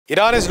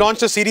Iran has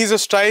launched a series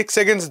of strikes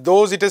against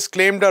those it has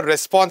claimed are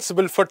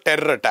responsible for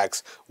terror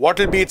attacks. What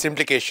will be its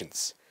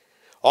implications?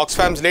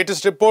 Oxfam's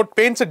latest report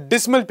paints a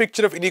dismal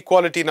picture of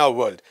inequality in our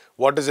world.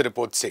 What does the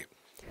report say?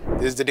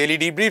 This is the Daily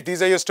Debrief.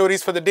 These are your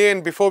stories for the day.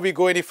 And before we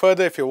go any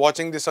further, if you're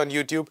watching this on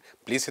YouTube,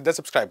 please hit the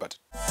subscribe button.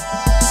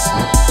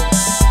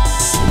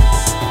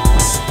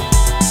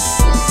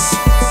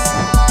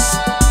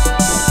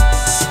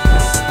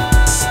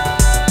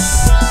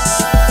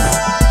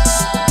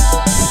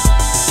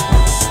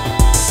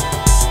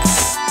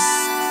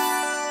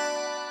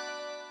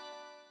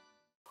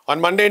 On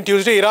Monday and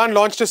Tuesday, Iran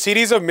launched a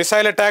series of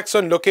missile attacks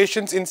on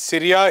locations in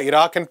Syria,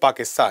 Iraq and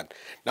Pakistan.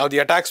 Now, the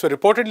attacks were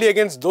reportedly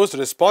against those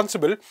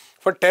responsible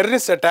for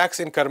terrorist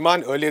attacks in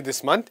Kerman earlier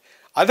this month,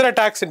 other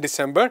attacks in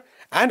December,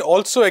 and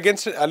also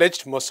against an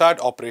alleged Mossad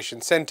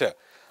operation center.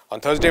 On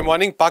Thursday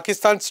morning,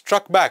 Pakistan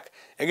struck back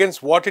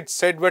against what it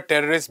said were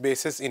terrorist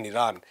bases in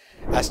Iran.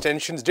 As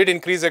tensions did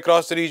increase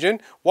across the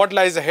region, what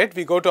lies ahead?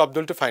 We go to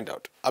Abdul to find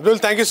out. Abdul,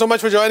 thank you so much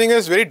for joining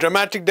us. Very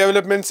dramatic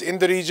developments in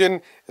the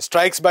region,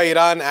 strikes by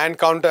Iran and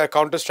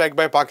counter-strike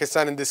by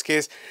Pakistan in this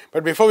case.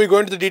 But before we go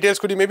into the details,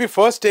 could you maybe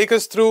first take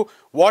us through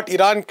what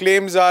Iran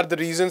claims are the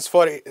reasons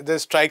for the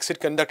strikes it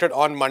conducted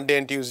on Monday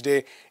and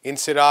Tuesday in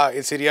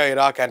Syria,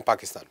 Iraq and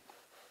Pakistan?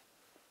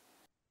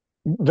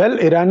 Well,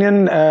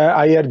 Iranian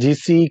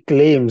IRGC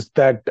claims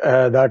that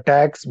the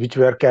attacks which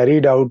were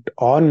carried out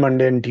on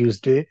Monday and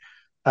Tuesday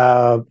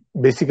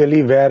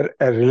basically were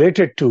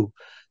related to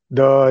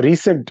the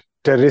recent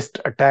terrorist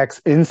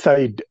attacks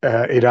inside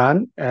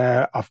Iran.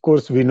 Of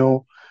course, we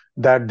know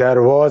that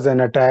there was an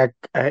attack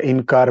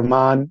in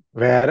Kerman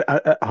where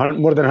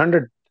more than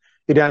 100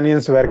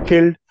 Iranians were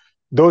killed.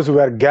 Those who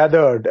were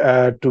gathered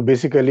to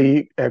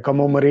basically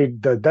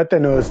commemorate the death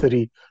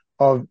anniversary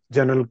of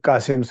General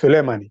Qasem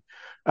Soleimani.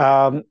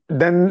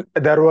 Then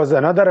there was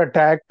another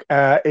attack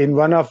in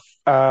one of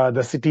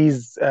the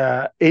cities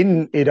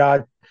in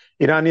Iranian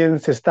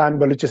Sistan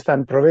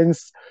Balochistan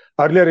province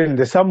earlier in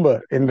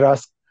December in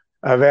Rask,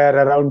 where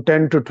around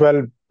 10 to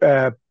 12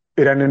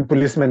 Iranian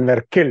policemen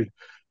were killed.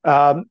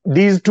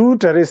 These two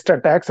terrorist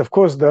attacks, of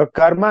course, the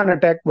Kerman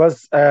attack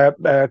was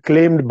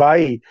claimed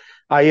by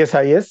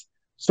ISIS.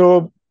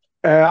 So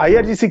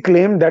IRGC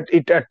claimed that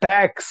it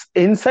attacks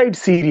inside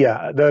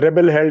Syria, the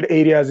rebel-held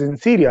areas in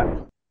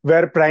Syria,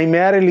 were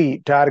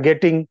primarily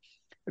targeting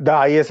the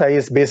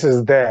ISIS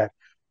bases there.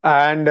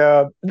 And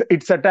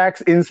its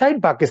attacks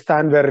inside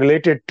Pakistan were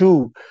related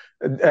to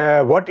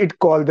what it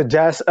called the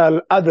Jas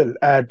al-Adl,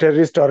 a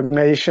terrorist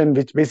organization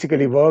which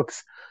basically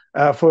works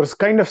for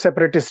kind of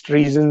separatist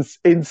reasons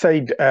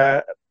inside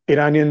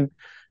Iranian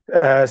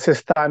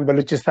Sistan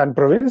Balochistan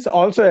province,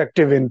 also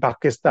active in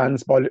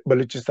Pakistan's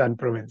Balochistan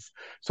province.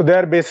 So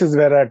their bases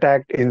were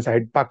attacked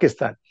inside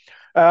Pakistan.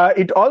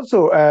 It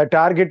also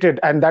targeted,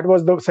 and that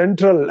was the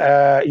central,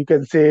 you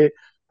can say,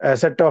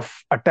 set of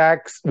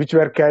attacks which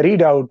were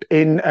carried out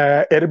in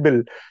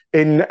Erbil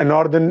in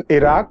northern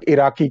Iraq,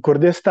 Iraqi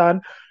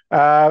Kurdistan,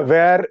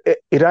 where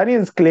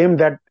Iranians claim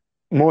that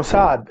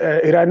Mossad,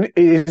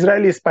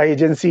 Israeli spy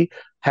agency,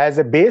 has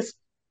a base,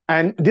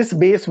 and this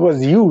base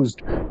was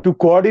used to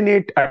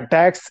coordinate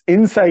attacks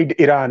inside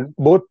Iran,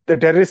 both the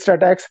terrorist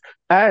attacks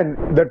and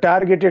the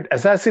targeted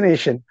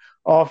assassination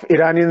of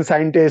Iranian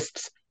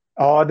scientists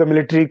or the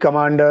military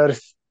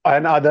commanders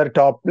and other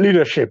top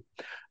leadership.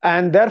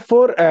 And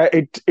therefore,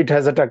 it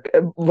has attacked.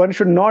 One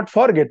should not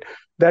forget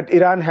that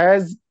Iran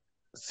has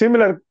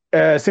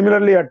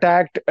similarly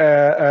attacked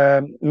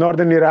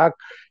northern Iraq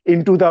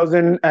in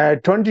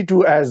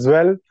 2022 as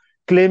well,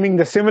 claiming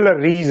the similar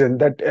reason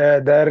that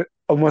their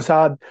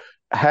Mossad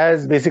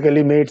has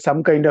basically made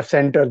some kind of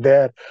center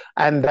there,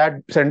 and that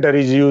center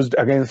is used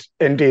against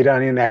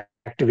anti-Iranian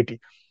activity.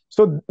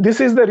 So this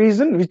is the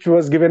reason which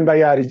was given by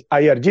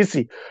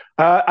IRGC.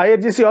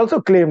 IRGC also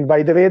claimed,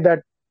 by the way,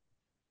 that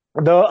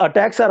the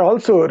attacks are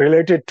also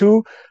related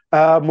to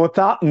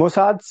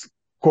Mossad's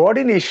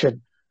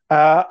coordination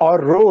or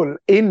role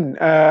in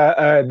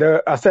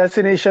the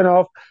assassination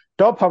of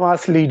top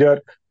Hamas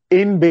leader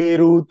in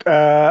Beirut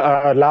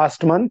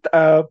last month,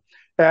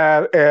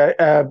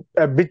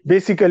 which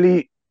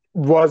basically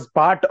was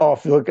part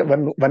of,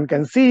 one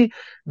can see,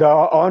 the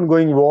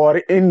ongoing war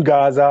in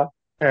Gaza,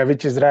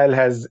 which Israel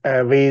has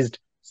waged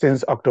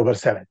since October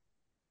 7th.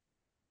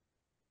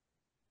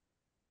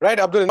 Right,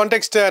 Abdul. In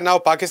context, now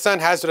Pakistan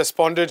has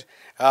responded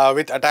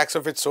with attacks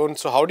of its own.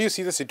 So how do you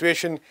see the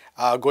situation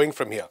going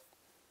from here?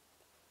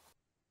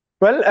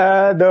 Well,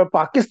 the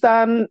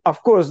Pakistan,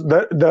 of course,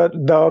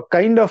 the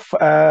kind of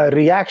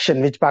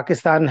reaction which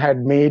Pakistan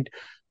had made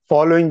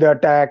following the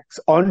attacks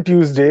on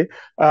Tuesday,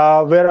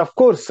 were, of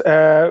course,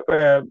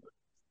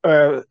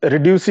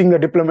 reducing the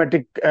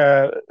diplomatic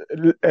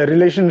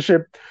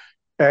relationship,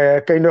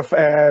 kind of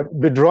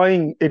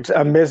withdrawing its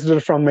ambassador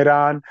from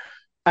Iran,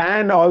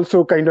 and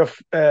also kind of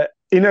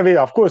in a way,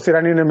 of course,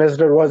 Iranian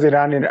ambassador was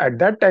Iranian at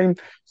that time,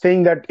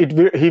 saying that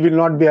he will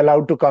not be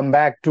allowed to come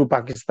back to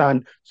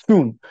Pakistan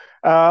soon.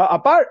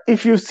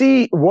 If you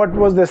see what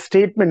was the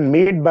statement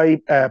made by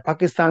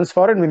Pakistan's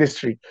foreign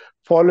ministry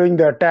following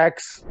the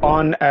attacks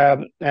on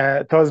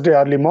Thursday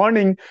early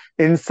morning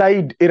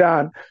inside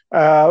Iran,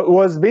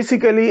 was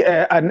basically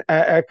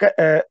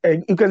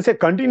you can say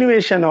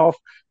continuation of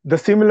the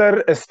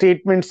similar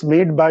statements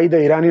made by the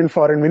Iranian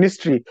foreign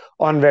ministry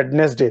on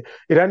Wednesday.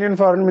 Iranian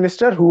foreign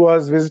minister who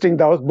was visiting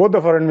Davos, both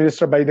the foreign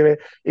minister, by the way,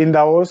 in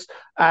Davos,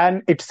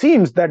 and it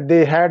seems that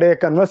they had a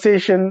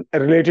conversation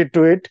related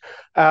to it,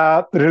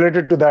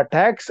 related to the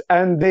attacks,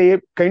 and they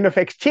kind of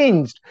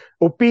exchanged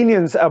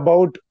opinions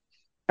about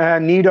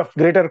need of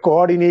greater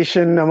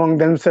coordination among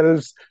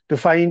themselves to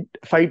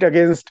fight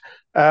against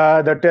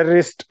the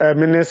terrorist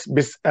menace,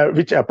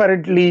 which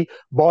apparently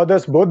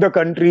bothers both the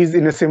countries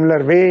in a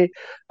similar way.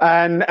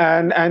 And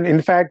in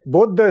fact,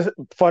 both the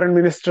foreign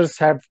ministers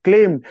have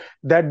claimed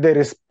that they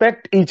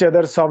respect each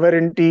other's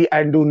sovereignty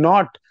and do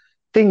not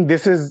think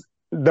this is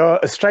the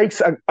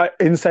strikes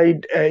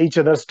inside each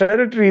other's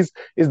territories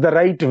is the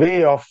right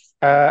way of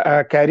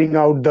carrying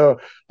out the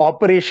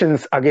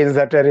operations against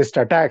the terrorist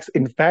attacks.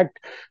 In fact,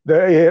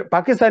 the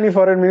Pakistani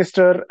foreign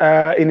minister,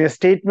 in a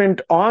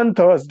statement on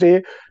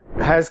Thursday,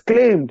 has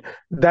claimed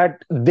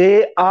that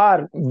they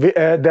are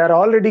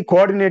already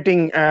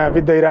coordinating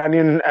with the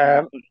Iranian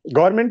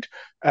government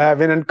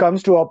when it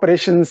comes to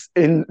operations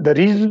in the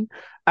region,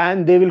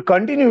 and they will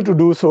continue to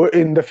do so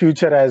in the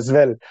future as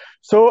well.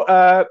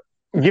 So,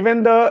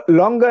 given the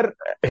longer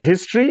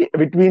history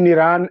between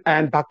Iran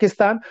and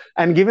Pakistan,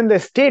 and given the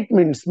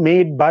statements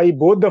made by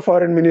both the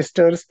foreign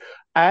ministers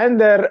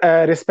and their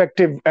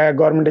respective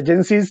government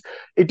agencies,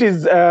 it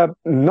is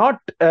not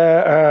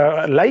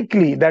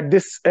likely that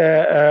this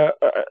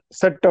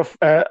set of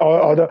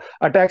or the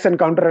attacks and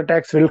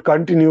counterattacks will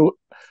continue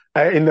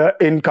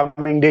in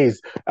coming days.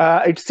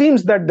 It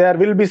seems that there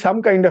will be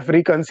some kind of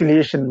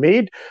reconciliation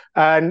made,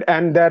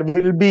 and there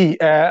will be,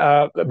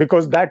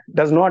 because that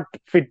does not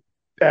fit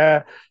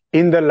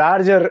in the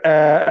larger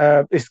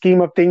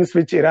scheme of things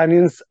which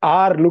Iranians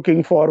are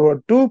looking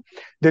forward to.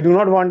 They do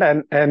not want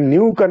a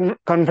new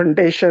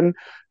confrontation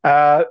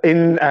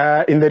in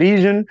the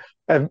region,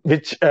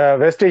 which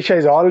West Asia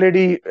is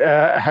already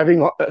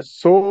having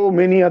so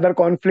many other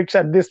conflicts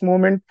at this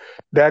moment.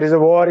 There is a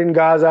war in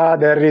Gaza.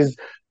 There is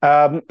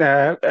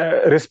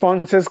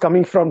responses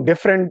coming from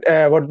different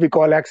what we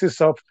call axis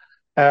of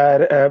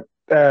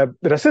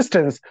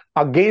resistance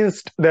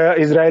against the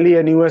Israeli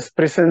and US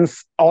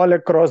presence all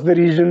across the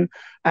region.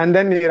 And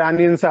then the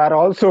Iranians are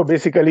also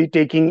basically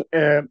taking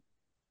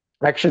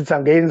actions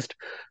against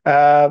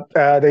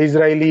the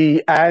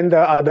Israeli and the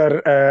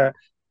other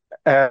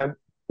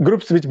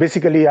groups which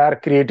basically are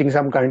creating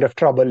some kind of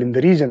trouble in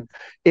the region.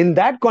 In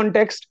that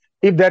context,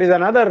 if there is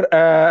another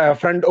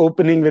front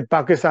opening with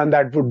Pakistan,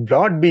 that would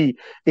not be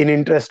in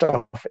interest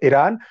of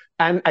Iran.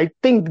 And I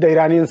think the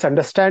Iranians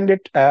understand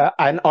it,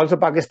 and also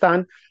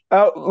Pakistan.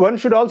 One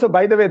should also,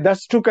 by the way,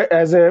 that's took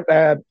as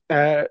a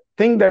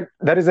thing that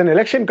there is an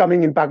election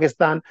coming in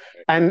Pakistan,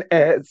 and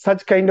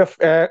such kind of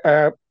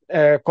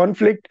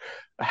conflict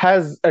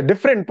has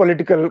different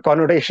political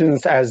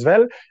connotations as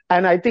well.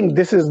 And I think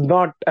this is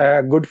not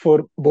good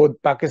for both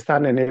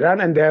Pakistan and Iran,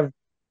 and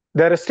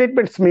there are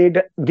statements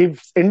made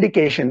gives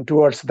indication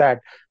towards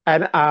that.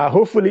 And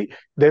hopefully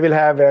they will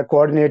have a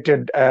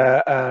coordinated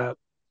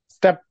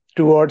step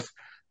towards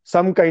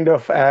some kind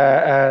of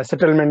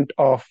settlement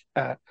of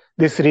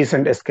this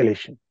recent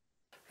escalation.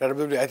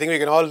 I think we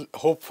can all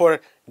hope for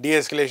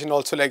de-escalation.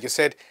 Also, like you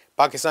said,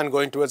 Pakistan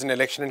going towards an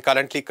election and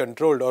currently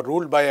controlled or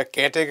ruled by a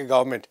caretaker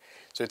government.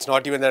 So it's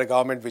not even that a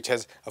government which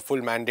has a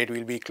full mandate.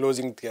 We'll be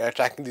tracking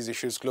these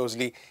issues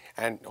closely,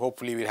 and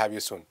hopefully we'll have you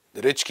soon.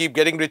 The rich keep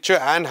getting richer,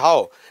 and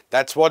how?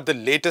 That's what the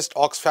latest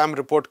Oxfam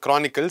report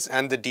chronicles,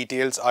 and the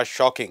details are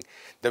shocking.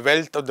 The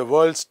wealth of the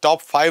world's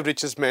top 5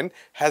 richest men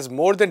has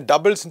more than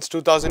doubled since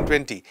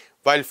 2020,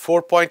 while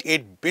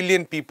 4.8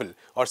 billion people,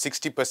 or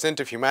 60%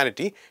 of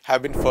humanity,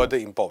 have been further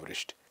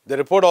impoverished. The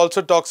report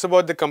also talks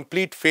about the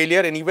complete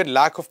failure and even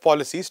lack of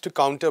policies to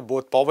counter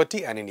both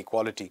poverty and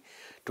inequality.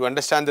 To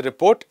understand the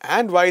report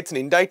and why it's an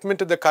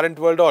indictment of the current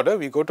world order,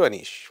 we go to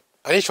Anish.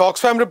 Anish,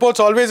 Oxfam report's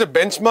always a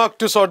benchmark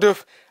to sort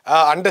of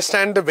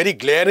understand the very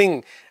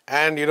glaring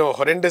and,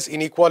 horrendous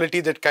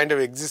inequality that kind of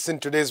exists in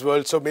today's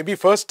world. So maybe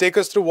first take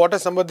us through what are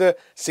some of the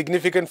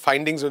significant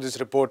findings of this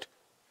report.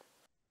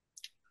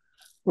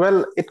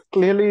 Well, it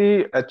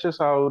clearly etches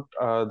out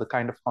the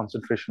kind of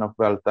concentration of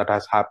wealth that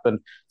has happened,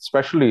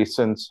 especially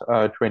since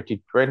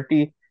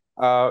 2020.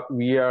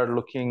 We are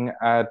looking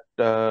at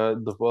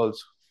the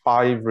world's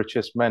 5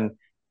 richest men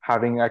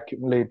having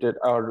accumulated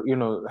or,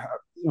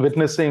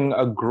 witnessing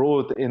a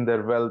growth in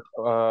their wealth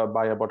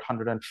by about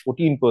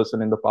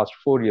 114% in the past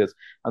 4 years.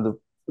 And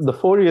the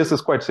 4 years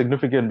is quite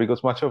significant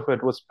because much of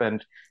it was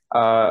spent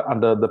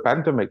under the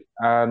pandemic.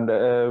 And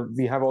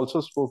we have also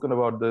spoken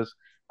about this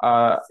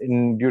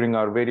during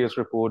our various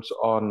reports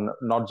on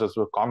not just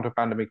the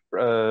counter-pandemic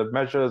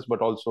measures,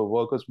 but also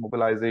workers'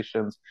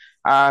 mobilizations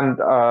and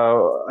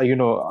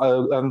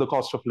and the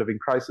cost of living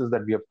crisis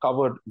that we have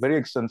covered very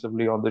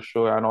extensively on the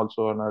show and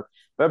also on our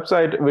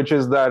website, which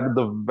is that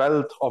the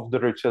wealth of the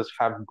richest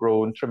have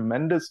grown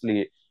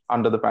tremendously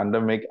under the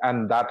pandemic,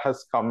 and that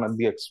has come at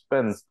the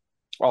expense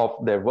of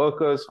their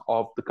workers,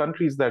 of the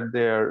countries that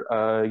they're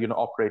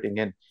operating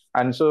in.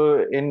 And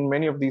so in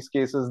many of these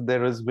cases,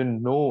 there has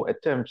been no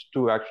attempt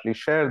to actually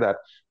share that.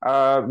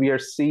 We are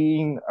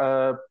seeing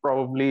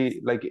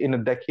probably like in a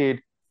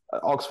decade,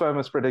 Oxfam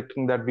is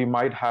predicting that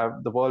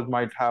the world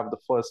might have the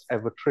first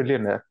ever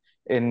trillionaire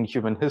in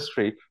human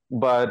history,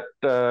 but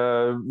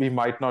we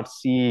might not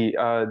see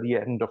the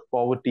end of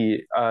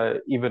poverty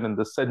even in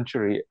this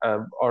century,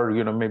 or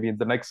maybe in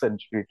the next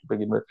century to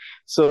begin with.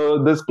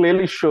 So this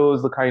clearly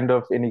shows the kind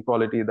of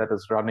inequality that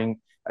is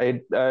running.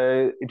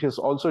 It is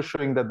also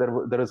showing that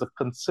there is a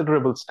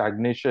considerable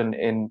stagnation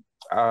in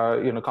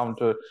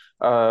counter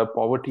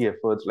poverty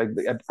efforts, like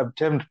the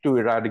attempt to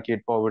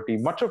eradicate poverty,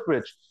 much of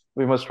which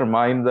we must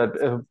remind that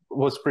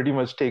was pretty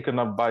much taken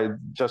up by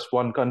just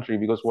one country,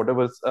 because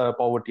whatever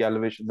poverty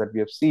elevation that we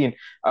have seen,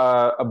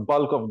 a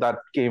bulk of that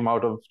came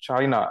out of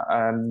China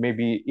and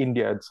maybe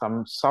India at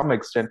some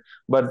extent,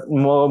 but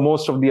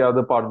most of the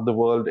other part of the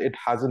world, it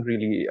hasn't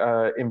really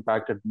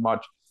impacted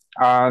much.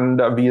 And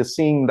we are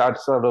seeing that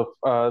sort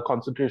of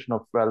concentration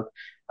of wealth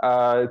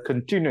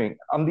continuing.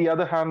 On the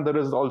other hand, there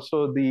is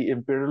also the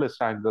imperialist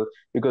angle,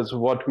 because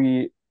what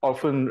we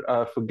often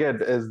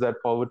forget is that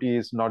poverty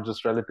is not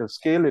just relative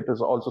scale, it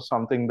is also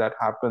something that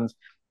happens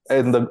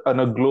in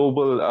a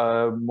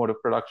global mode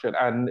of production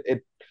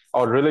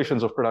or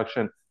relations of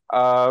production.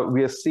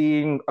 We are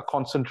seeing a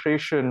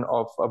concentration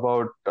of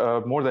about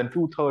more than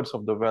 2/3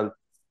 of the wealth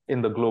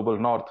in the global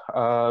north,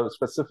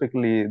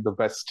 specifically the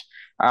West,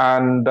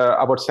 and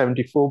about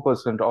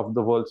 74% of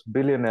the world's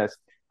billionaires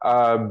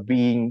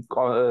being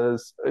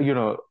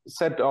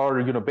set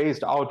or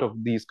based out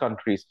of these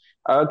countries,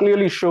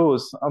 clearly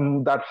shows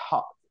that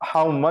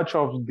how much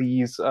of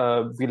these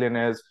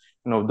billionaires,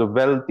 the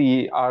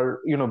wealthy, are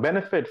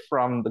benefit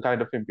from the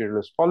kind of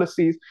imperialist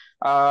policies,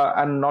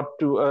 and not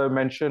to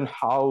mention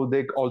how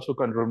they also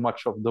control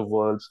much of the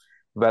world's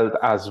wealth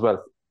as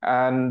well.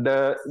 And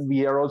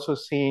we are also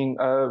seeing,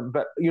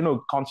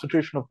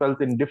 concentration of wealth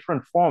in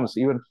different forms.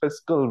 Even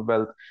fiscal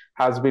wealth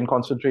has been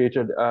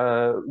concentrated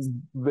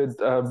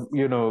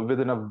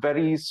within a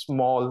very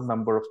small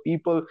number of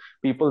people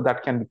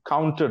that can be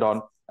counted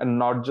on, and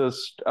not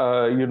just,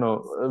 we're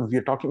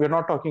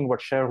not talking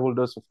about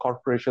shareholders of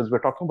corporations. We're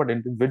talking about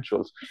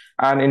individuals,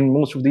 and in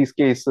most of these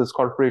cases,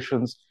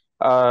 corporations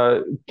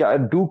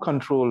do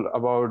control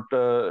about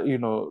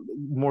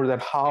more than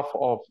half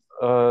of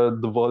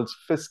the world's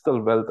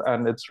fiscal wealth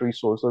and its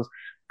resources,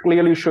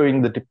 clearly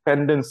showing the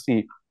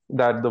dependency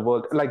that the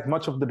world, like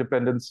much of the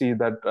dependency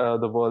that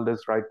the world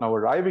is right now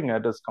arriving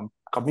at, is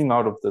coming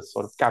out of this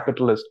sort of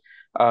capitalist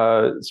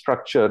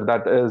structure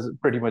that is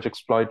pretty much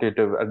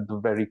exploitative at the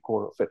very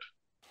core of it.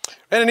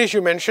 And Anish,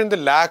 you mentioned the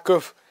lack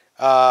of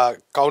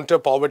counter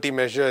poverty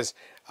measures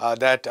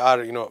that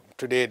are,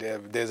 today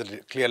there's a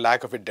clear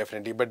lack of it,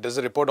 definitely. But does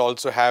the report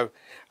also have,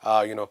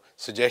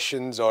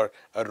 suggestions or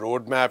a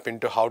roadmap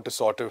into how to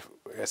sort of,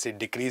 say,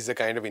 decrease the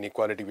kind of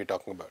inequality we're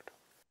talking about?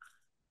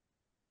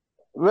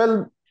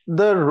 Well,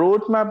 the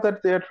roadmap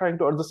that they are trying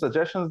to, or the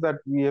suggestions that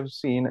we have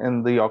seen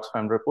in the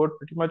Oxfam report,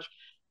 pretty much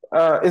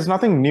is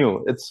nothing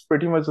new. It's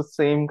pretty much the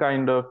same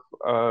kind of,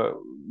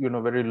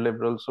 very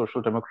liberal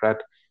social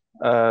democrat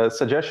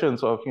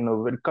suggestions of,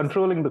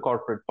 controlling the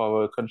corporate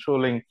power,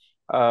 controlling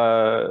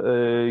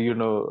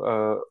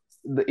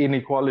the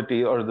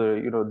inequality, or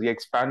the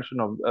expansion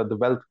of the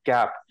wealth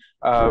gap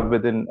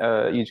within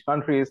each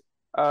country.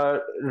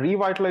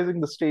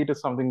 Revitalizing the state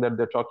is something that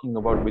they're talking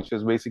about, which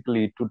is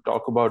basically to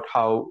talk about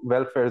how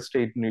welfare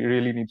state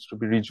really needs to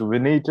be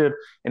rejuvenated,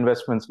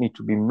 investments need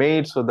to be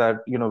made so that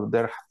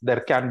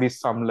there can be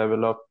some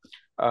level of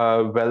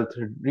wealth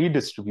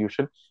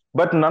redistribution.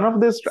 But none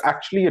of this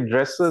actually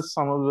addresses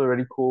some of the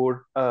very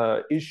core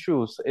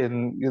issues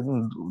in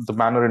the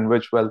manner in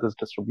which wealth is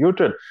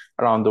distributed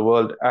around the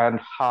world, and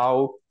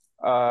how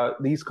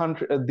these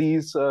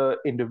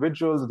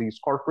individuals, these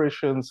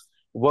corporations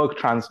work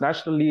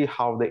transnationally,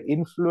 how they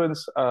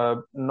influence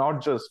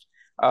not just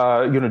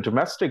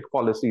domestic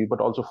policy,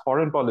 but also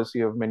foreign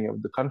policy of many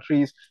of the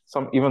countries,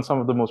 even some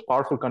of the most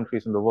powerful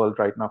countries in the world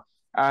right now.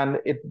 And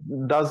it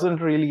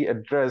doesn't really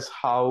address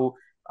how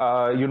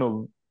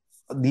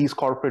these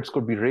corporates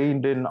could be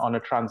reined in on a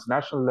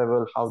transnational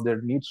level, how there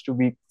needs to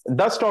be, it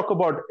does talk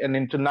about an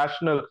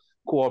international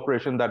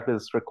cooperation that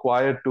is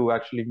required to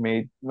actually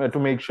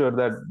make sure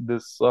that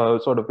this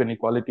sort of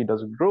inequality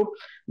doesn't grow,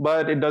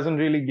 but it doesn't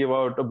really give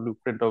out a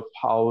blueprint of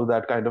how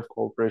that kind of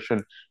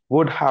cooperation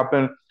would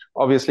happen.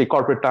 Obviously,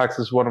 corporate tax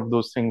is one of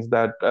those things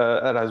that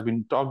has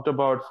been talked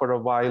about for a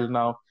while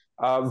now,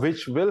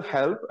 which will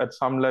help at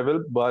some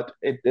level, but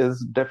it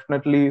is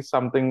definitely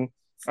something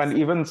And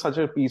even such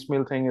a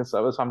piecemeal thing is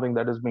something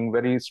that is being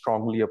very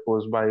strongly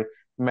opposed by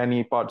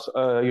many parts,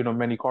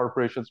 many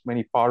corporations,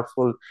 many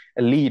powerful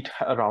elite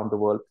around the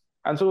world.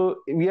 And so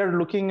we are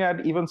looking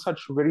at even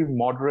such very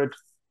moderate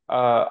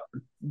uh,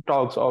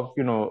 talks of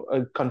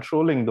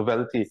controlling the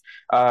wealthy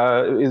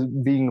is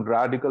being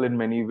radical in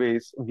many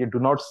ways. We do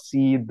not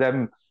see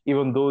them,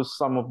 even though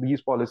some of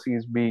these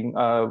policies being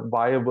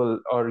viable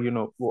or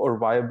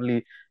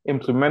viably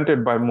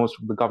implemented by most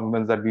of the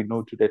governments that we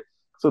know today.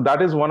 So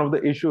that is one of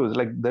the issues.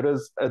 Like there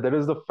is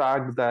the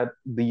fact that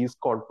these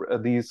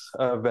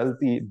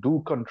wealthy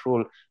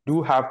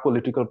do have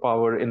political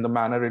power in the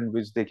manner in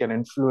which they can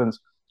influence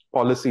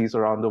policies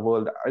around the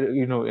world,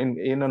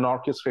 in an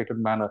orchestrated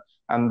manner.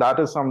 And that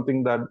is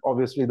something that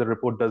obviously the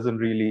report doesn't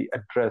really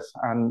address.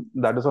 And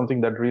that is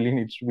something that really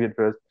needs to be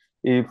addressed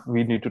if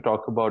we need to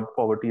talk about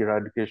poverty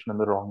eradication in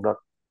the long run.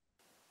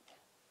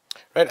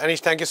 Right, Anish,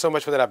 thank you so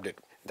much for that update.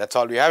 That's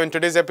all we have in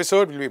today's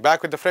episode. We'll be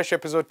back with a fresh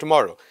episode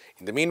tomorrow.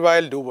 In the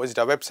meanwhile, do visit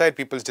our website,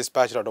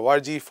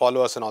 peoplesdispatch.org,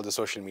 follow us on all the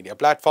social media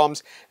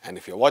platforms, and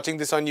if you're watching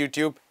this on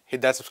YouTube,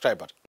 hit that subscribe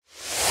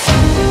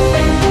button.